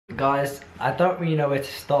Guys, I don't really know where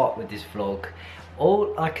to start with this vlog.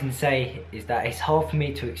 All I can say is that it's hard for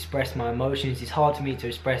me to express my emotions. It's hard for me to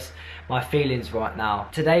express my feelings right now.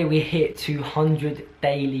 Today we hit 200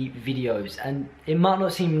 daily videos, and it might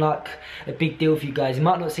not seem like a big deal for you guys. It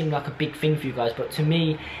might not seem like a big thing for you guys, but to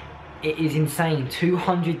me, it is insane.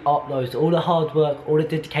 200 uploads, all the hard work, all the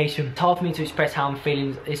dedication. It's hard for me to express how I'm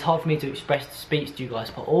feeling. It's hard for me to express the speech to you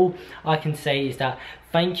guys, but all I can say is that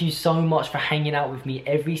thank you so much for hanging out with me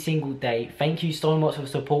every single day. Thank you so much for the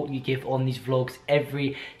support you give on these vlogs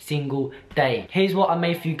every single day. Here's what I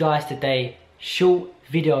made for you guys today. Short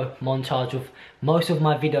video montage of most of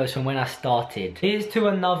my videos from when I started. Here's to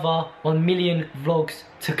another 1 million vlogs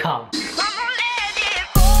to come.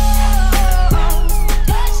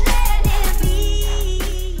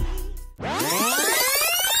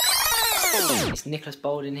 It's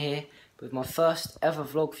nickboulding here with my first ever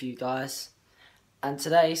vlog for you guys, and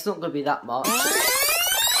today it's not going to be that much.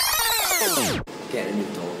 Getting a new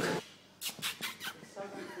dog.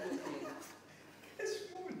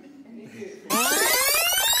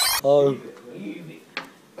 Oh.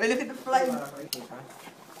 Wait, look at the flame.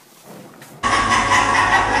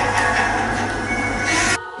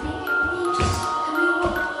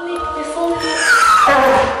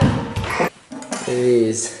 It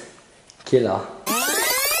is. Killer.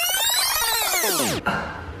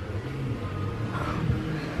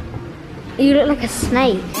 You look like a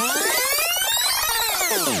snake.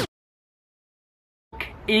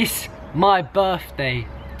 It's my birthday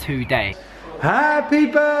today. Happy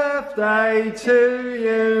birthday to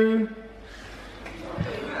you.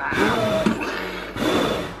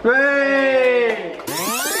 Hey!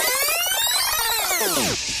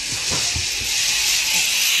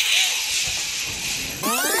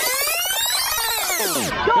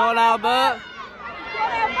 Go on, Albert.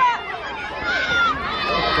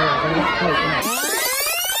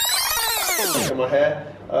 My hair.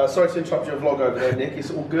 Sorry to interrupt your vlog over there, Nick.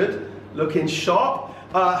 It's all good. Looking sharp.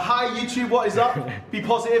 Hi YouTube, what is up? Be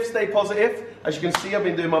positive, stay positive. As you can see, I've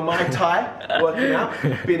been doing my Muay Thai, working out,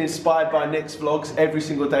 being inspired by Nick's vlogs every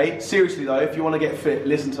single day. Seriously though, if you want to get fit,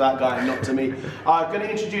 listen to that guy and not to me. I'm going to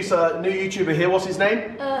introduce a new YouTuber here. What's his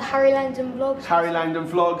name? Harry Langdon Vlogs. Harry Langdon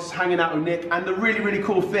Vlogs, hanging out with Nick. And the really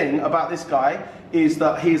cool thing about this guy is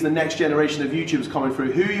that he's the next generation of YouTubers coming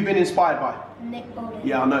through. Who have you been inspired by? Nickboulding.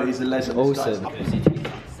 Yeah, I know, he's a legend. Awesome.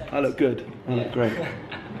 I look good. I look great.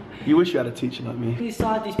 You wish you had a teacher like me.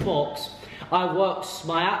 Inside this box, I worked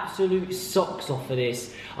my absolute socks off for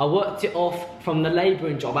this. I worked it off from the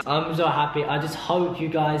labouring job. I'm so happy. I just hope you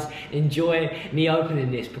guys enjoy me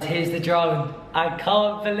opening this. Here's the drone. I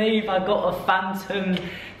can't believe I got a Phantom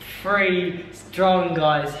 3 drone,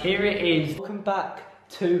 guys. Here it is. Welcome back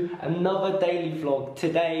to another daily vlog.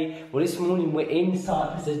 Today, well, this morning we're in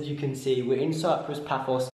Cyprus, as you can see. We're in Cyprus,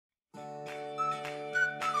 Paphos.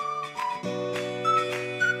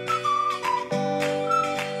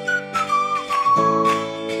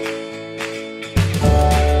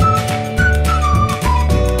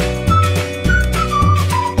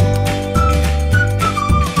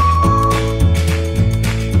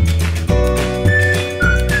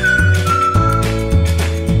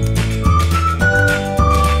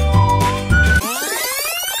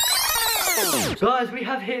 Guys, we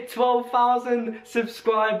have hit 12,000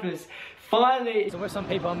 subscribers. Finally! So with some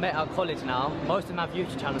people I met at college now. Most of them have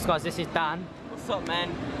YouTube channels. Guys, this is Dan. What's up,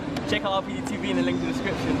 man? Check out our PUTV in the link in the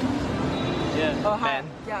description. Yeah. Oh, hi. Ben.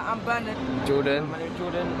 Yeah, I'm Bernard. Jordan. My name is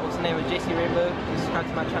Jordan. What's the name of JC Rainbow? Subscribe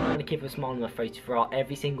to my channel. I'm going to keep a smile on my face throughout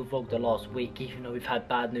every single vlog the last week, even though we've had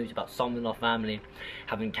bad news about someone in our family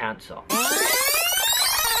having cancer.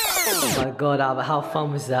 Oh my god, Albert, how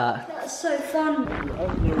fun was that? That's so fun.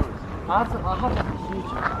 I have a huge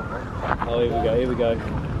channel. Oh, here we go.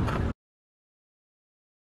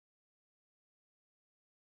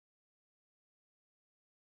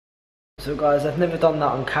 So guys, I've never done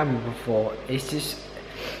that on camera before. It's just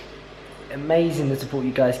amazing the support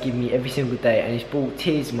you guys give me every single day, and it's brought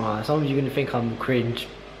tears to my eyes. Some of you are going to think I'm cringe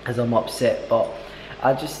as I'm upset, but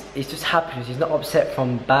it's just happiness. It's not upset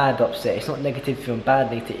from bad upset. It's not negative from bad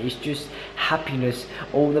negative. It's just happiness.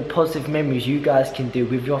 All the positive memories you guys can do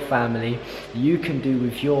with your family, you can do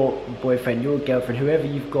with your boyfriend, your girlfriend, whoever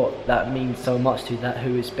you've got that means so much to you, that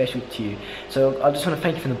who is special to you. So I just want to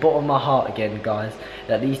thank you from the bottom of my heart again, guys,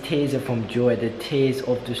 that these tears are from joy, the tears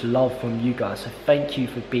of just love from you guys. So thank you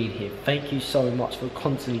for being here. Thank you so much for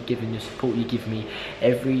constantly giving the support you give me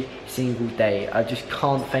every single day. I just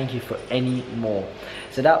can't thank you for any more.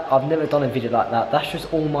 So that, I've never done a video like that. That's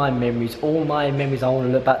just all my memories I want to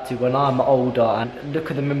look back to when I'm older, and look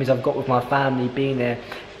at the memories I've got with my family being there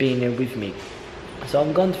with me. So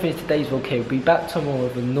I'm going to finish today's vlog here. We'll be back tomorrow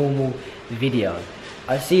with a normal video.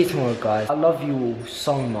 I'll see you tomorrow, guys. I love you all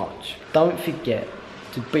so much. Don't forget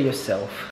to be yourself.